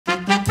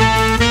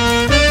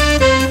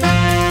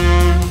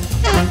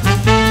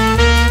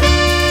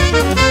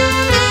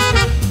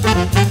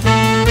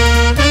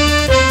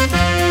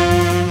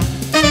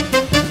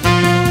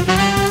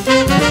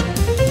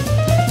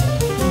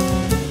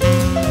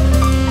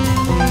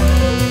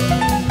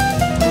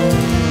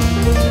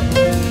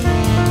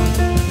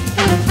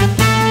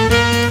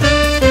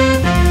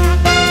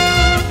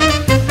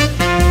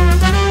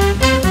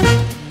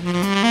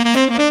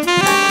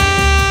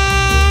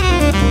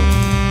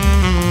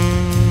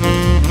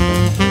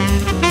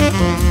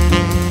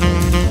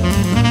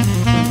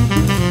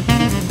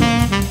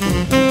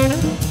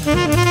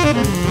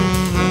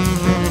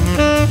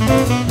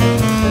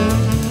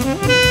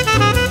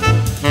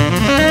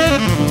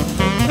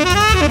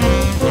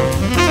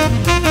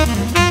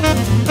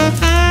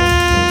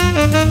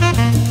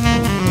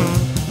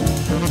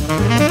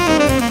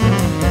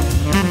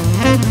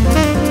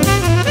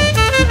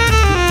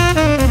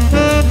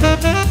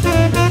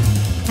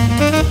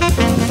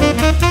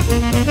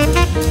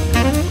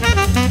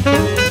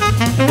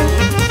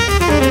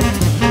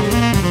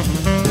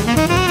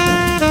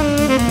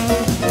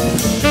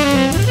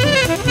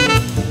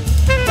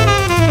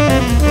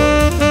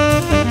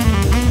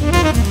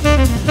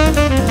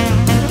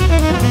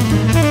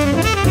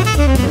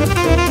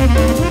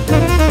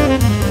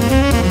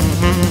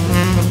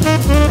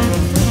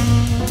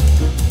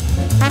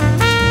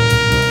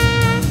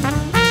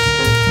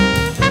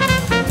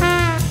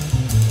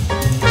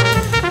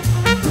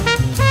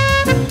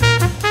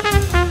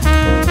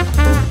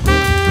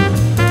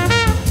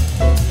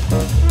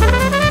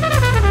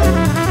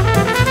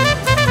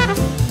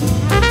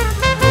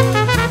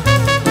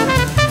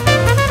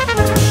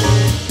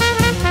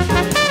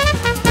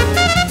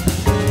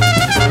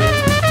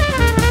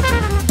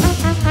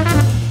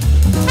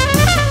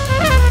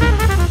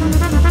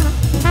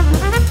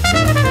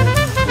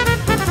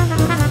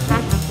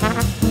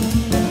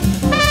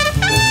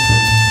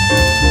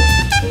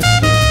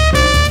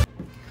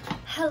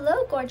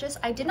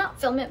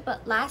film it,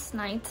 but last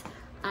night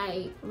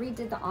I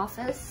redid the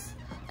office.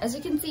 As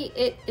you can see,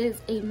 it is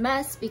a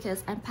mess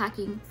because I'm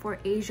packing for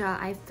Asia.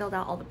 I filled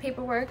out all the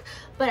paperwork,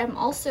 but I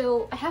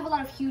have a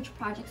lot of huge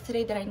projects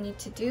today that I need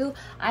to do.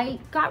 I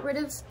got rid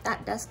of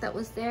that desk that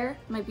was there,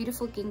 my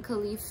beautiful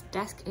ginkgo leaf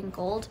desk in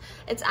gold.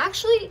 It's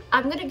actually,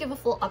 I'm gonna give a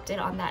full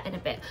update on that in a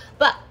bit.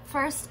 But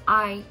first,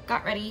 I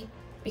got ready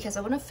because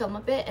I wanna film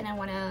a bit and I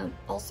wanna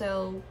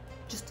also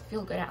just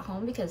feel good at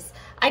home because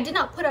I did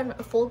not put on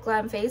a full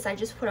glam face. I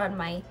just put on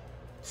my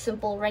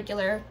simple,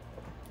 regular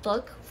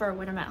look for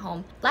when I'm at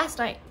home. Last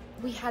night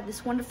we had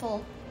this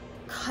wonderful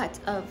cut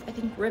of, I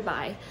think,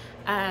 ribeye,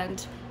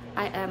 and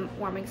I am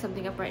warming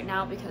something up right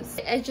now because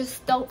I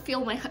just don't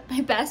feel my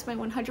best, my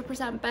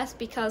 100% best,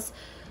 because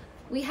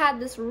we had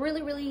this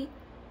really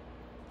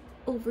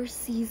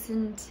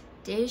over-seasoned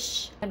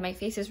dish and my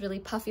face is really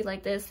puffy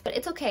like this, but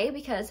it's okay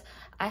because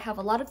I have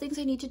a lot of things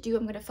I need to do.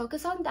 I'm gonna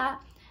focus on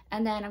that,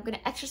 and then I'm gonna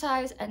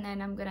exercise, and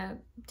then I'm gonna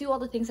do all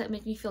the things that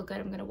make me feel good.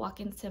 I'm gonna walk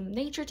in some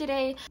nature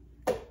today.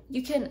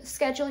 You can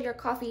schedule your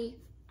coffee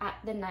at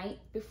the night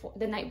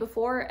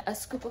before. A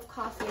scoop of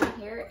coffee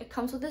in here. It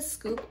comes with a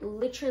scoop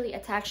literally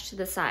attached to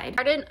the side.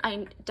 Garden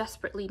I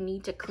desperately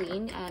need to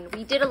clean, and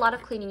we did a lot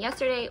of cleaning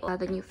yesterday.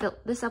 Then you fill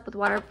this up with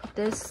water, put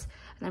this,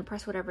 and then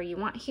press whatever you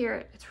want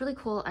here. It's really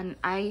cool, and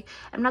I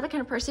am not the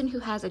kind of person who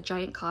has a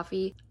giant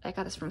coffee. I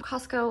got this from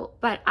Costco,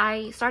 but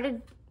I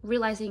started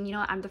realizing, you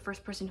know, I'm the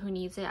first person who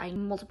needs it. I need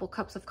multiple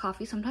cups of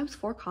coffee, sometimes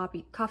 4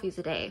 coffees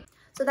a day.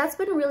 So that's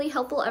been really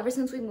helpful ever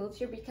since we moved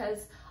here,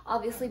 because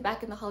obviously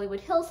back in the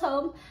Hollywood Hills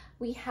home,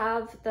 we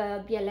have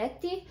the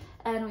Bialetti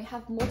and we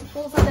have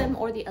multiples of them,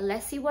 or the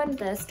Alessi one,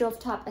 the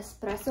stovetop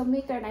espresso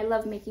maker, and I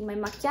love making my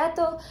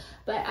macchiato,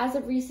 but as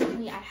of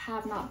recently I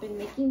have not been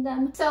making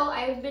them. So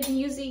I've been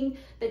using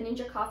the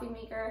Ninja coffee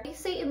maker. I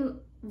say in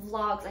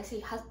vlogs, I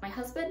say my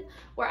husband,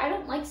 where I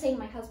don't like saying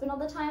my husband all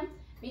the time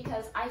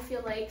because I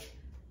feel like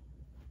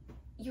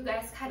you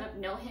guys kind of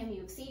know him,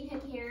 you've seen him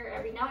here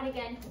every now and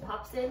again, he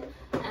pops in,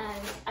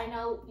 and I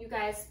know you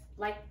guys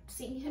like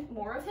seeing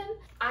more of him.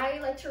 I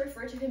like to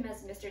refer to him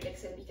as Mr.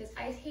 Dixon because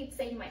I hate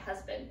saying my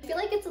husband. I feel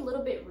like it's a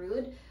little bit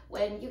rude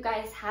when you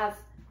guys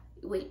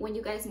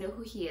know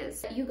who he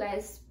is. You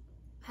guys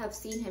have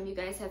seen him, you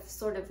guys have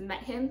sort of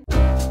met him.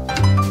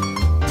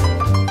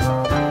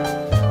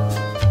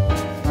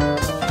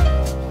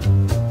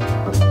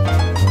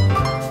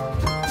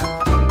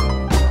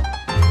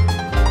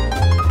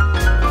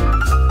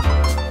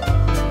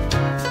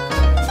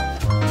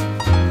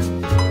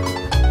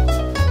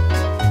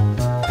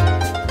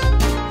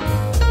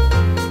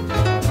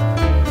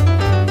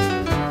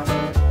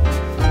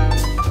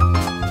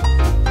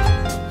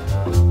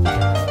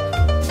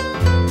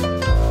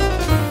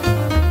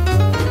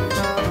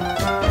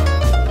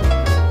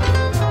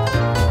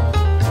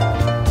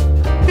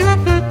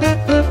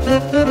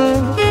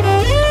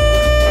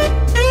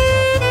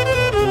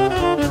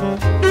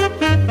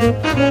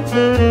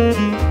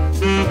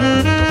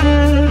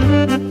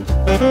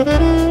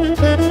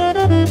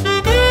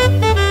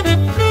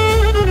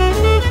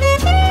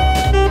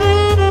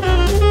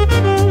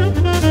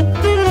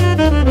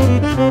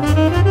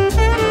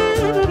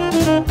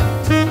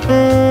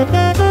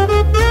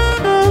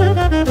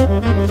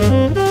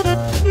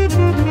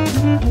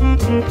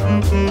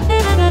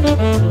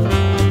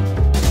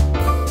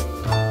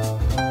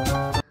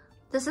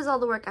 This is all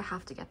the work I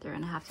have to get through,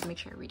 and I have to make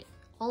sure I read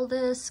all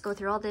this, go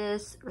through all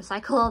this,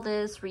 recycle all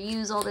this,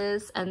 reuse all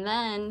this, and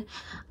then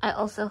I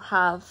also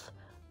have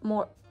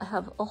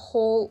a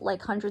whole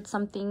like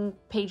 100-something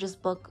pages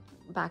book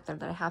back there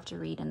that I have to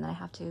read, and then I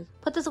have to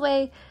put this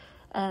away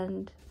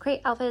and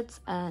create outfits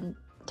and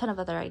a ton of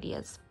other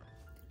ideas.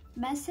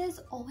 Messes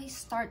always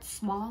start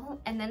small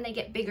and then they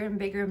get bigger and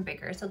bigger and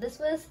bigger. So this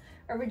was,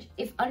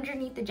 if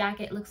underneath the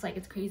jacket it looks like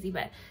it's crazy,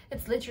 but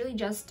it's literally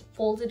just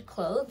folded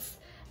clothes,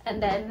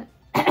 and then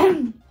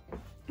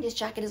this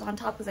jacket is on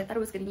top because I thought I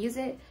was going to use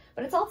it,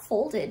 but it's all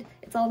folded,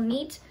 it's all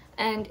neat,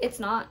 and it's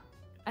not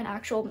an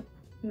actual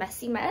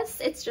messy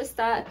mess. It's just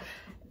that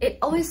it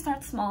always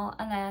starts small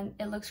and then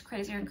it looks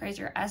crazier and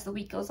crazier as the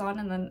week goes on,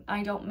 and then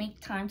I don't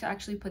make time to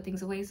actually put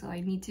things away, so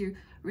I need to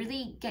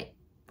really get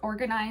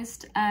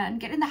organized and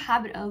get in the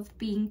habit of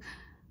being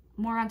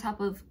more on top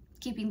of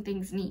keeping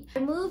things neat. I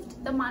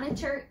moved the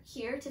monitor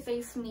here to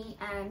face me,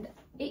 and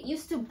it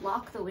used to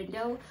block the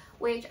window,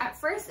 which at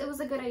first it was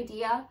a good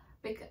idea,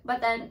 but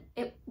then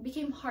it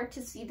became hard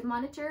to see the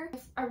monitor.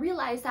 I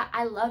realized that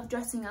I love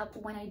dressing up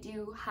when I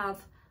do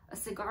have a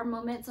cigar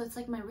moment, so it's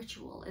like my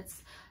ritual.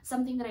 It's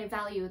something that I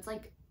value. It's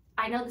like,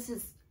 I know this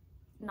is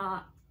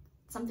not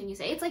something you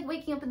say. It's like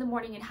waking up in the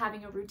morning and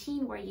having a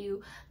routine where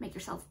you make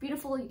yourself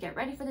beautiful, you get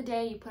ready for the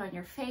day, you put on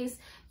your face,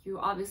 you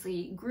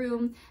obviously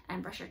groom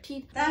and brush your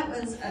teeth. That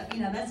was,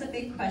 that's a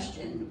big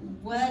question.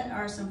 What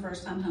are some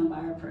first-time home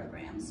buyer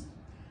programs?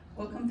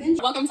 What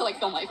convention? Welcome to like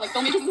film life. Like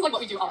filmmakers, this is like what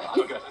we do all day long.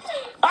 Okay.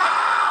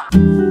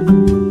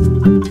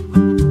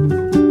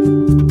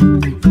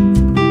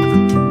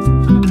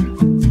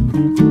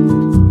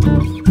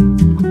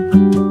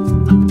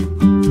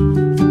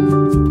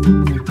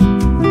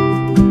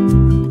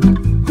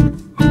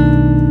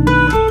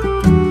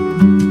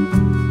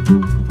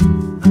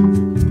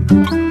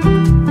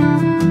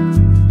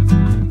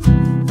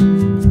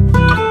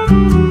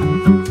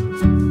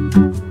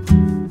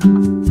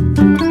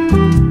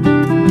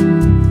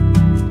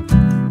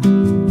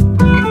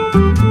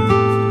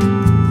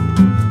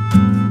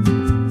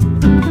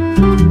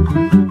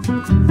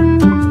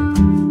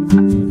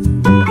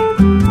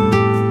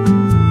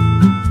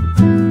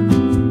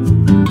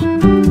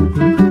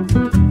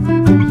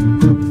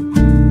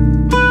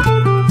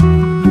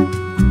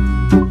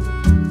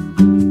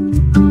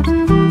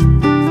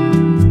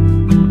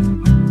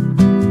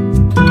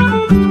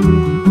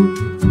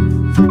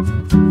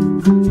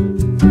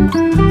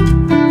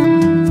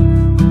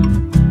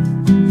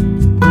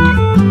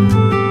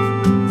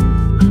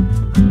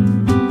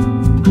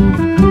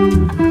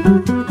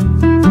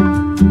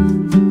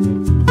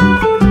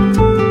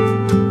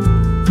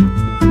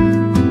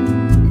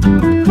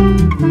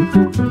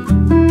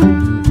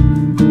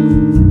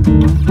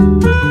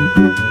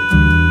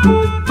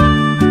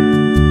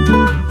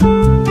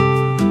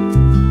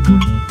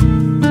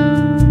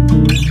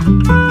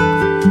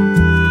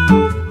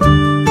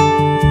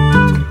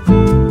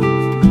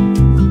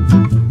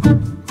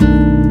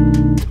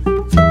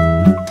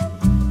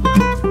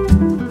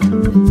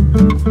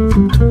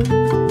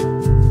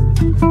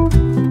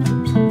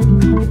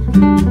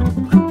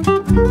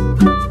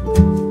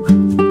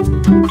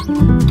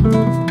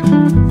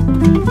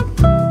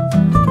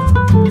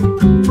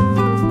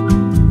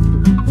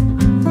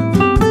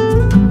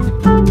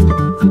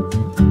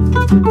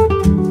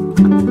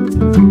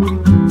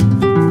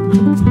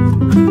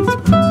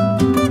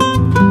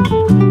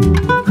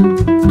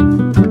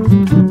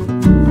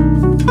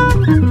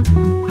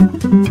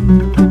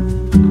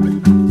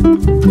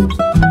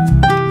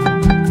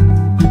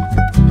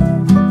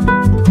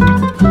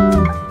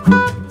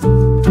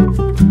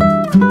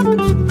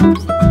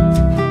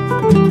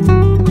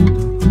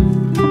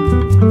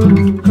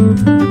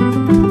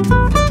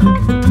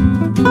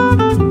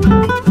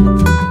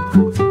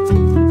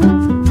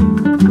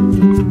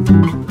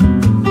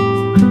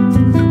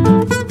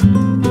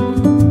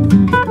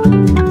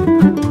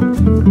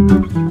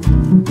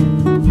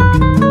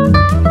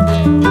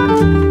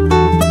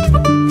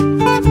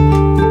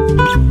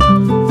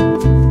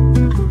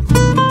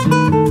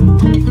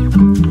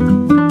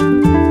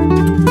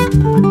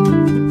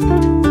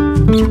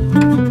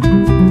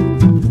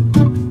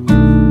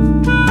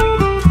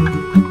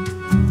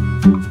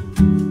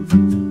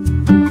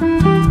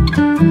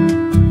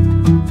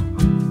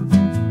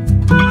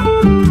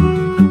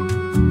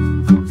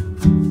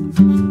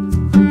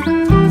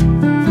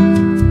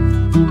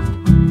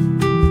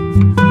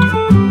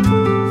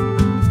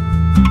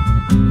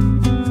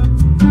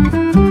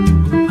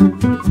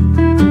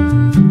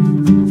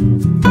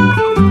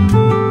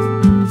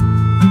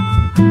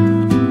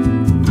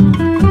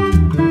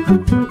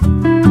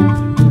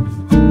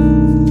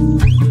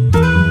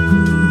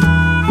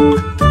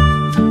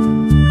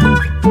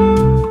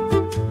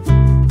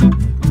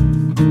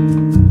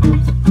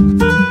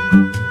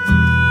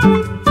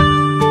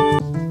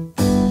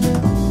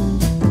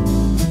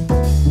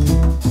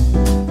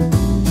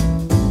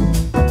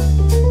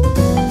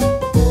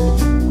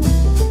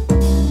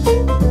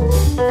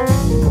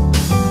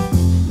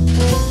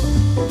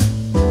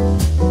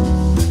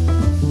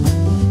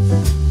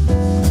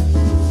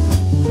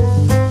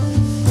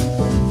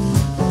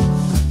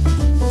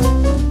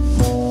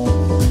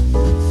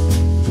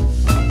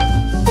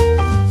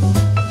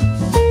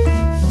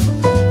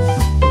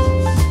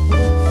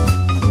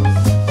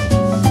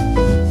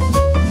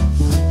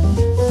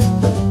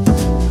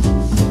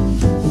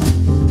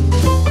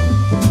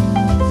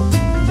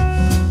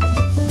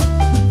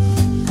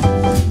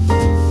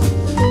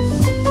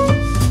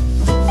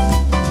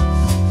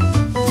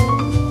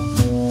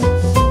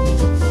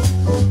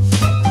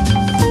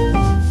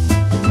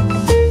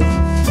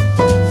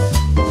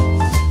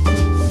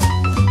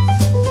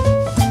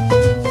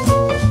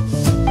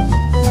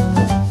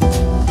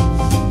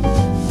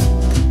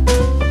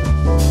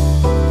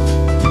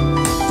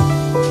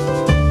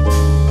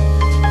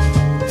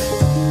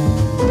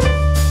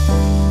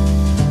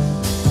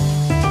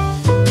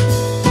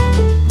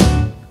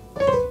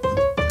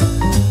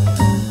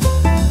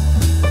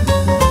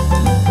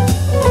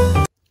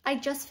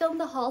 just filmed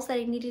the hauls that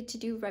I needed to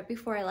do right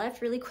before I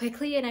left really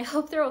quickly, and I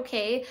hope they're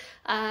okay.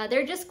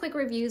 They're just quick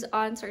reviews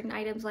on certain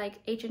items like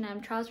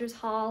H&M trousers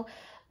haul,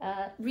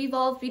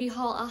 Revolve beauty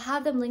haul. I'll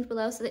have them linked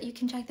below so that you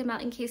can check them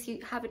out in case you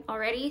haven't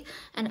already.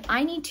 And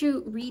I need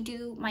to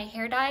redo my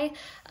hair dye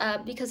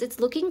because it's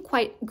looking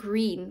quite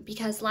green,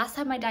 because last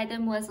time I dyed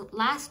them was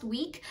last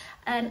week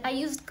and I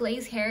used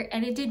glaze hair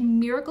and it did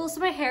miracles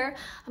to my hair.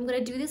 I'm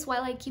gonna do this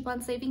while I keep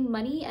on saving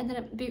money, and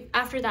then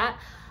after that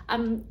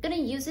I'm gonna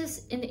use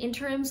this in the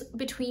interims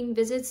between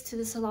visits to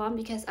the salon,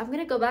 because I'm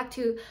gonna go back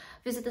to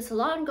visit the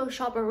salon, go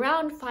shop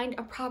around, find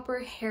a proper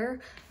hair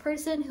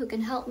person who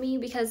can help me,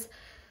 because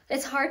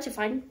it's hard to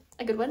find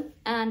a good one.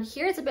 And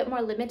here it's a bit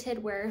more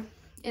limited where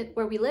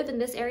we live in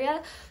this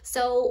area.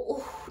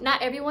 So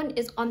not everyone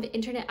is on the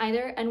internet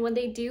either. And when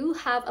they do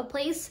have a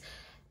place,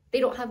 they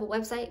don't have a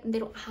website and they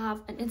don't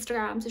have an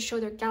Instagram to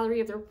show their gallery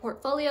of their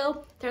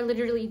portfolio. They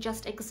literally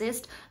just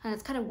exist, and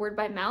it's kind of word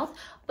by mouth.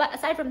 But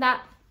aside from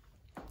that,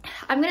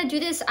 I'm gonna do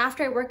this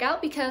after I work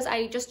out because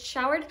I just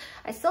showered.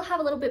 I still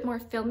have a little bit more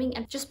filming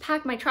and just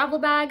packed my travel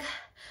bag.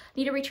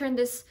 Need to return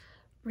this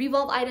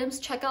Revolve items.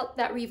 Check out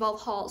that Revolve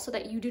haul so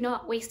that you do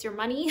not waste your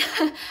money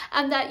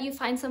and that you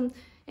find some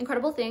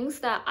incredible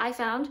things that I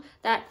found.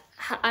 That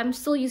I'm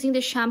still using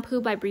this shampoo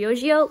by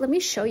Briogeo. Let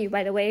me show you,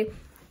 by the way.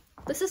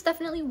 This is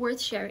definitely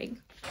worth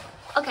sharing.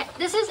 Okay,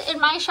 this is in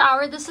my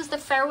shower. This is the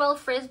Farewell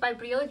Frizz by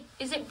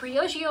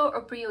Briogeo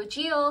or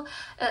Briogeo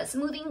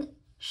smoothing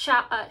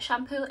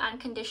shampoo and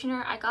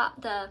conditioner. I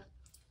got the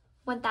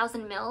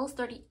 1000 mils,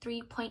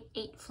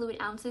 33.8 fluid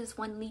ounces,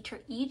 1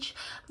 liter each,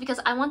 because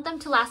I want them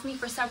to last me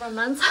for several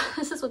months.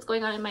 This is what's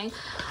going on in my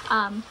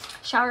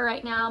shower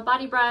right now.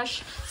 Body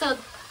brush. So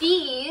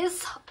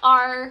these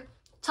are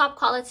top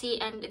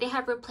quality and they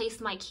have replaced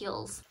my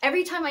Kiehl's.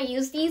 Every time I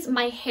use these,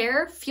 my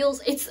hair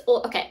feels,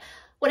 okay.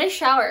 When I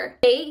shower,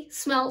 they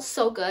smell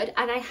so good,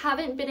 and I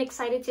haven't been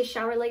excited to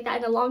shower like that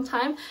in a long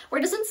time, where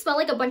it doesn't smell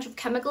like a bunch of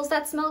chemicals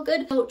that smell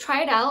good. So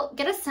try it out,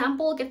 get a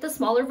sample, get the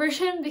smaller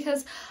version,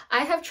 because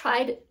I have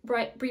tried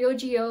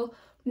Briogeo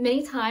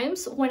many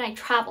times when I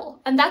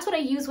travel, and that's what I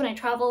use when I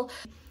travel.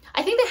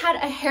 I think they had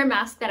a hair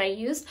mask that I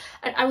used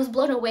and I was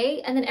blown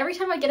away, and then every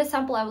time I get a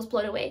sample I was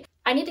blown away.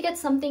 I need to get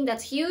something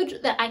that's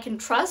huge, that I can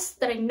trust,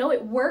 that I know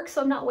it works,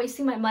 so I'm not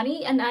wasting my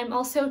money, and I'm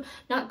also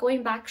not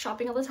going back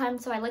shopping all the time.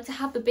 So I like to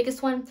have the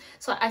biggest one,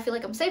 so I feel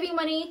like I'm saving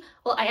money.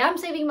 Well, I am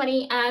saving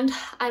money and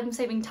I'm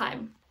saving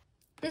time.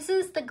 This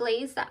is the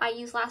glaze that I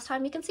used last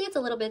time. You can see it's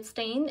a little bit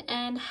stained,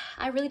 and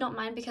I really don't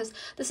mind because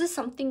this is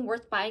something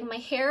worth buying. My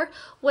hair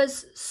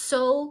was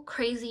so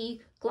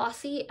crazy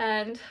glossy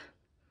and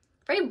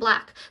very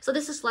black. So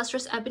this is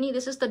Lustrous Ebony.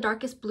 This is the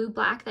darkest blue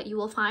black that you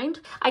will find.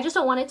 I just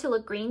don't want it to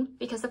look green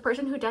because the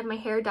person who dyed my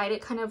hair dyed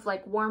it kind of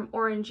like warm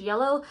orange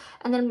yellow,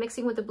 and then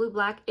mixing with the blue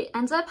black, it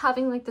ends up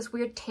having like this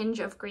weird tinge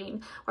of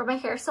green. Where my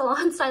hair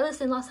salon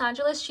stylist in Los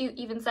Angeles, she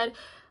even said,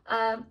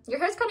 your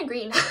hair's kind of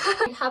green.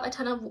 I have a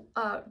ton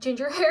of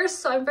ginger hairs,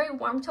 so I'm very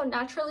warm tone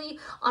naturally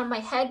on my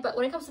head, but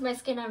when it comes to my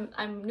skin,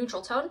 I'm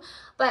neutral tone.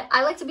 But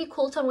I like to be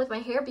cool tone with my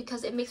hair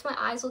because it makes my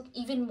eyes look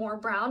even more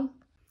brown.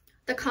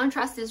 The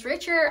contrast is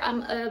richer.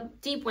 I'm a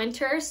deep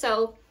winter,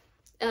 so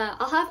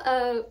I'll have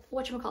a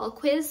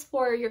quiz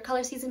for your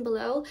color season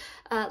below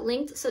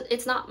linked. So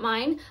it's not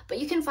mine, but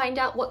you can find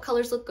out what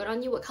colors look good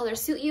on you, what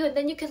colors suit you, and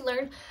then you can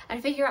learn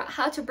and figure out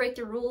how to break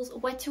the rules,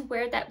 what to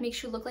wear that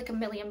makes you look like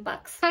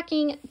 $1,000,000.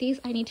 Packing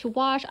these, I need to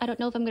wash. I don't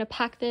know if I'm gonna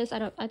pack this.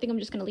 I think I'm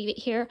just gonna leave it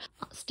here.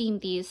 I'll steam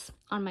these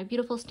on my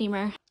beautiful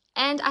steamer.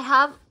 And I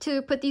have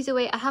to put these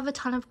away. I have a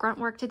ton of grunt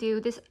work to do.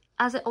 This,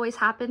 as it always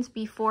happens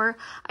before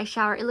I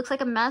shower. It looks like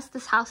a mess.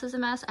 This house is a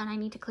mess and I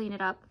need to clean it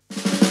up.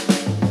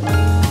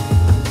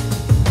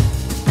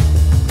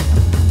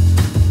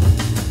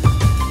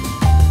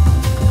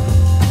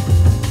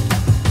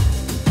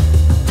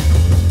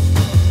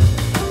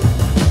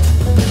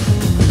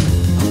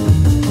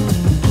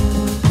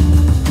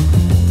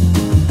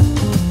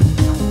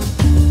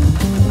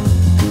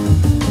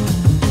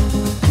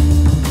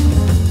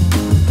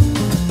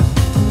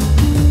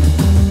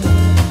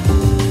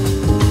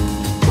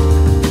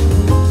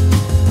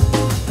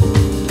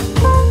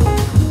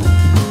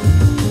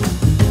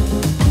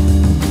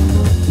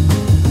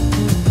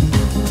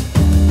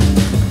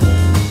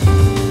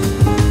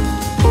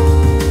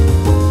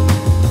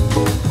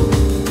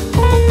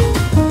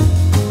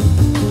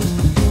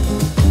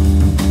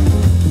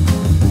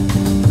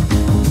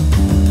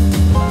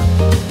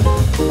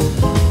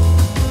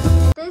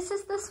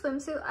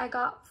 I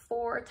got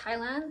for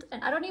Thailand,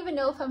 and I don't even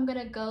know if I'm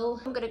gonna go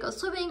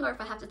swimming, or if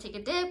I have to take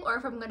a dip, or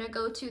if I'm gonna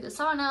go to the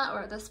sauna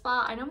or the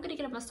spa. I know I'm gonna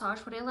get a massage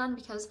for Thailand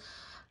because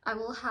I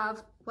will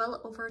have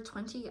well over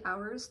 20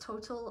 hours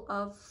total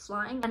of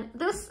flying, and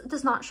this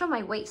does not show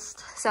my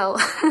waist, so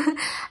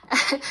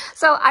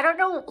so I don't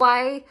know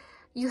why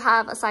you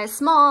have a size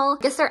small.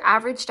 I guess they're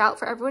averaged out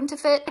for everyone to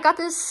fit. I got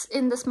this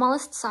in the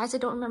smallest size. I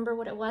don't remember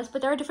what it was,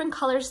 but there are different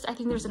colors. I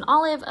think there's an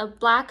olive, a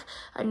black,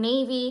 a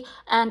navy,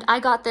 and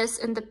I got this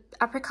in the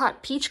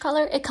apricot peach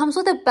color. It comes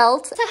with a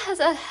belt. It has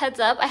a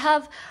heads up. I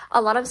have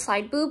a lot of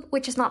side boob,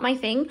 which is not my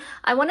thing.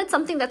 I wanted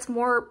something that's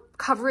more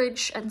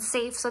coverage and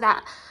safe, so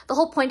that the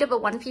whole point of a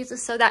one piece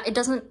is so that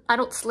I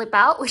don't slip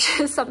out, which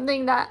is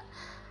something that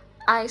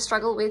I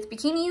struggle with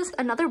bikinis.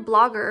 Another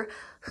blogger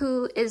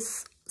who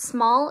is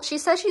small, she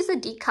says she's a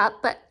D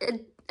cup, but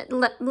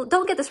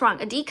don't get this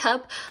wrong, a D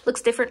cup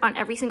looks different on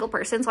every single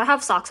person. So I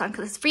have socks on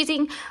because it's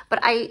freezing, but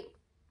I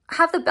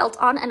have the belt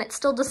on and it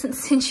still doesn't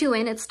cinch you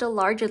in. It's still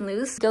large and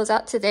loose. It goes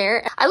out to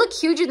there. I look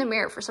huge in the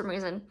mirror for some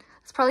reason.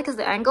 It's probably because of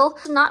the angle.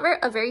 It's not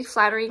a very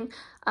flattering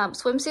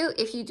swimsuit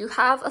if you do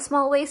have a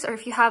small waist, or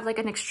if you have like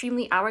an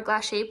extremely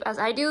hourglass shape as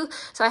I do.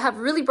 So I have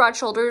really broad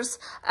shoulders,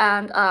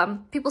 and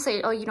people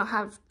say, oh, you don't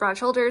have broad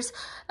shoulders,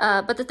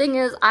 but the thing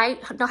is, I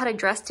know how to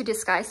dress to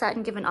disguise that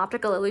and give an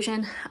optical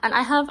illusion. And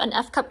I have an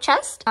F cup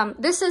chest.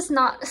 This is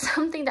not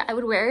something that I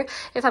would wear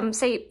if I'm,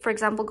 say, for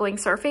example, going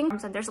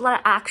surfing and there's a lot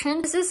of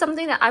action. This is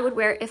something that I would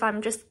wear if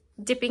I'm just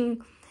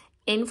dipping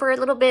in for a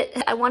little bit.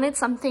 I wanted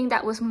something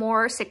that was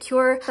more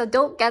secure, so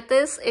don't get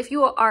this if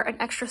you are an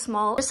extra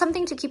small. Just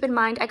something to keep in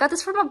mind. I got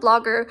this from a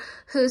blogger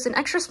who's an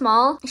extra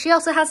small. She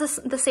also has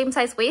the same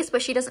size waist,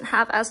 but she doesn't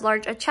have as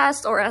large a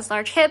chest or as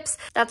large hips.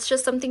 That's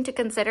just something to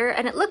consider,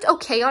 and it looked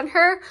okay on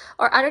her,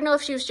 or I don't know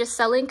if she was just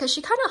selling, because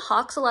she kind of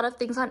hawks a lot of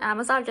things on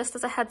Amazon. Just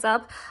as a heads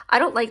up, I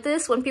don't like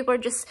this when people are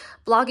just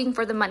blogging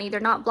for the money.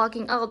 They're not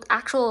blogging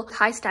actual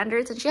high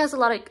standards, and she has a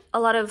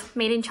lot of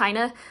made in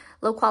China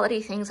low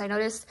quality things, I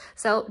noticed.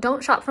 So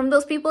don't shop from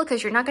those people,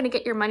 because you're not going to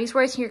get your money's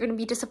worth, and you're going to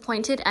be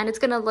disappointed, and it's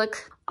going to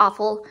look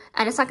awful,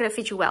 and it's not going to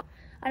fit you well.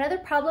 Another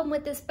problem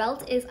with this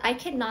belt is I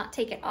cannot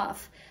take it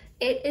off.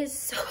 It is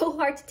so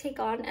hard to take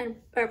on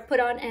or put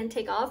on and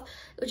take off,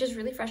 which is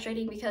really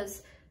frustrating,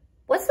 because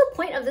what's the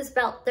point of this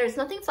belt? There's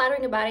nothing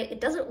flattering about it.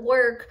 It doesn't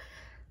work.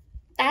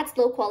 That's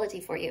low quality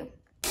for you.